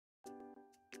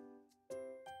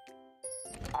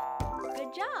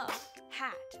Good job!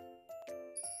 Hat.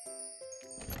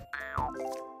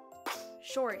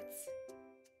 Shorts.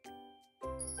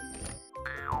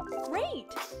 Great!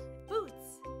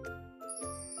 Boots.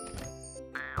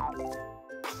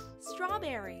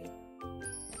 Strawberry.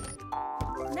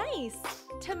 Nice!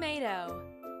 Tomato.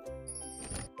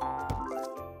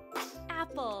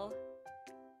 Apple.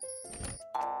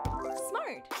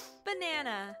 Smart!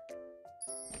 Banana.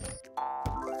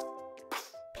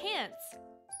 Pants.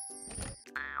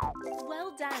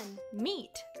 Well done!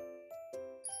 Meat.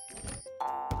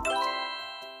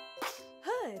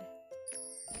 Hood.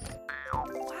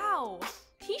 Wow!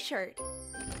 T-shirt.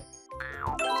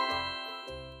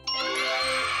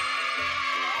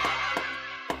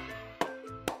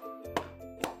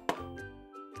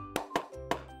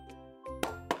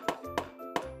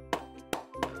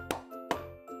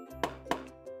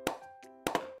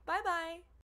 Bye-bye!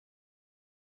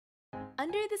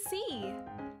 Under the sea.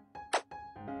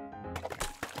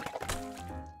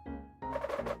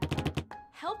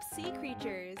 Help sea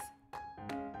creatures.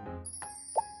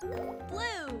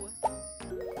 Blue.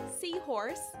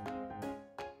 Seahorse.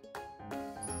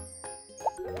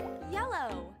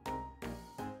 Yellow.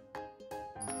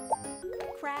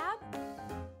 Crab.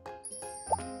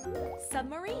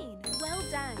 Submarine. Well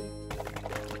done.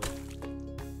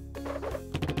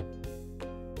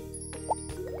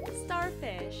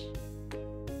 Starfish.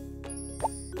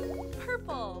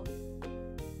 Purple.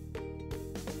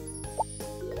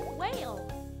 Whale.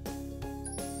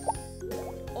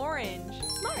 Orange.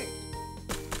 Smart.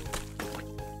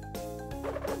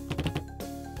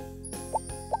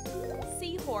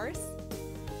 Seahorse.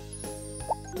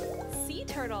 Sea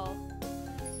turtle.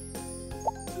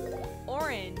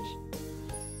 Orange.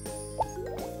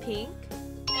 Pink.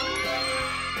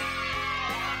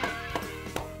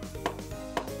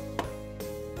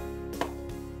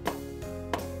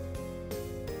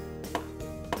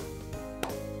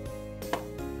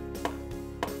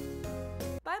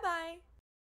 Bye-bye!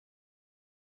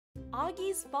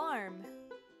 Augie's farm.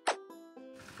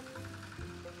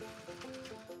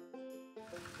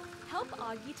 Help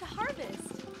Augie to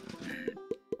harvest.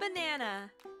 Banana.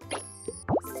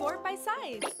 Sort by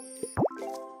size.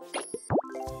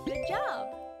 Good job.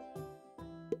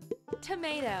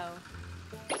 Tomato.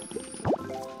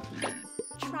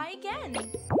 Try again.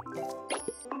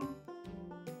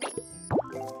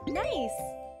 Nice.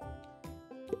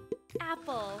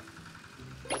 Apple.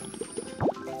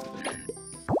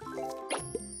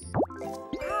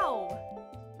 Wow!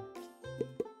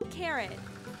 Carrot.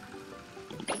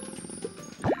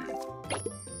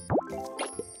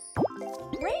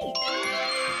 Great!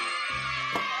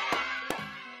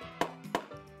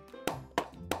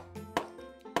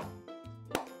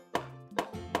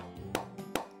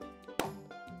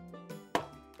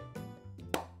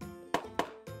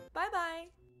 Bye-bye!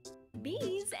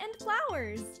 Bees and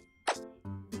flowers.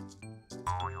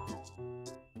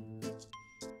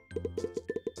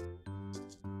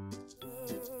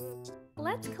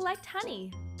 Let's collect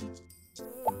honey.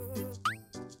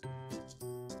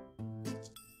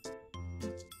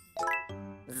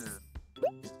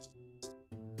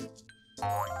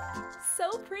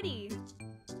 So pretty.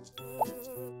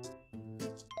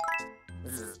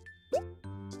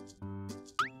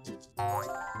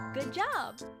 Good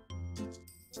job.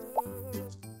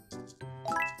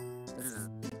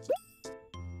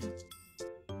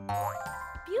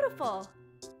 Beautiful.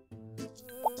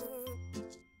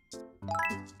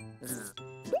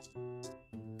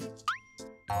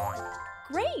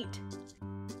 Great!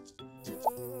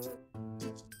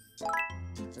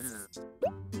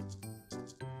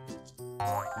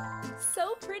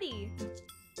 So pretty.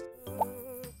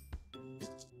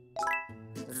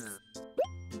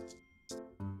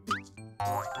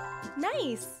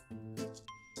 Nice!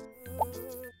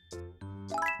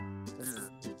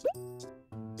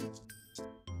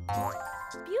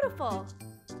 Beautiful.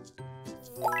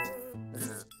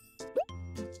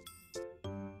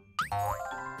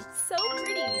 So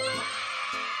pretty.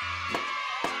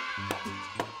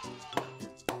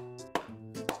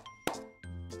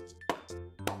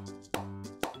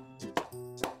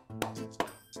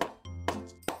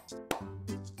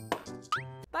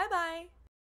 Bye-bye.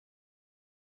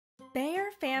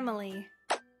 Bear family.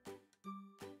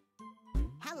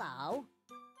 Hello.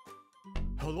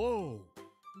 Hello.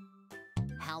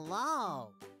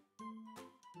 Hello.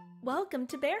 Welcome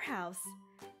to Bear House.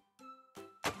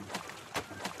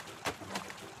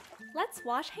 Let's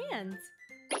wash hands.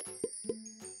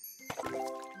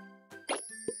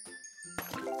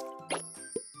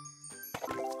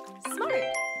 Smart.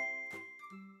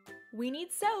 We need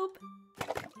soap.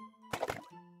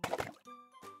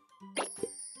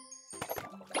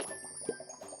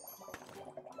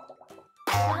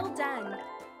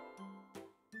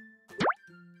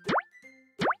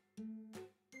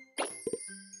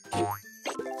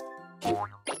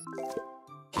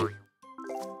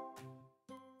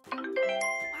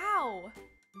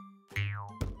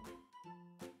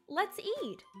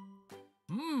 eat.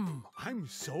 I'm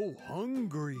so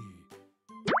hungry.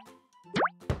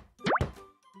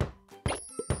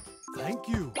 Thank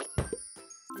you.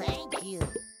 Thank you.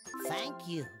 Thank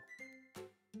you.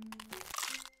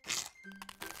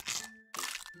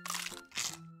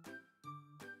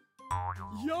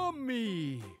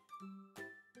 Yummy!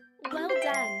 Well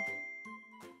done.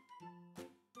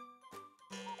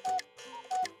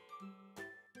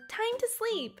 Time to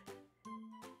sleep.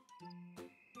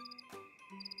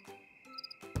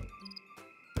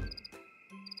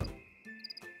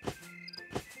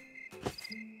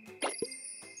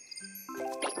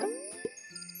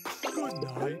 Good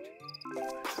night.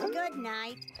 Good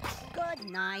night.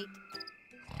 Good night.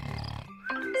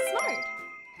 Smart.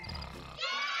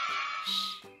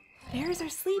 Shh. Bears are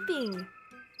sleeping.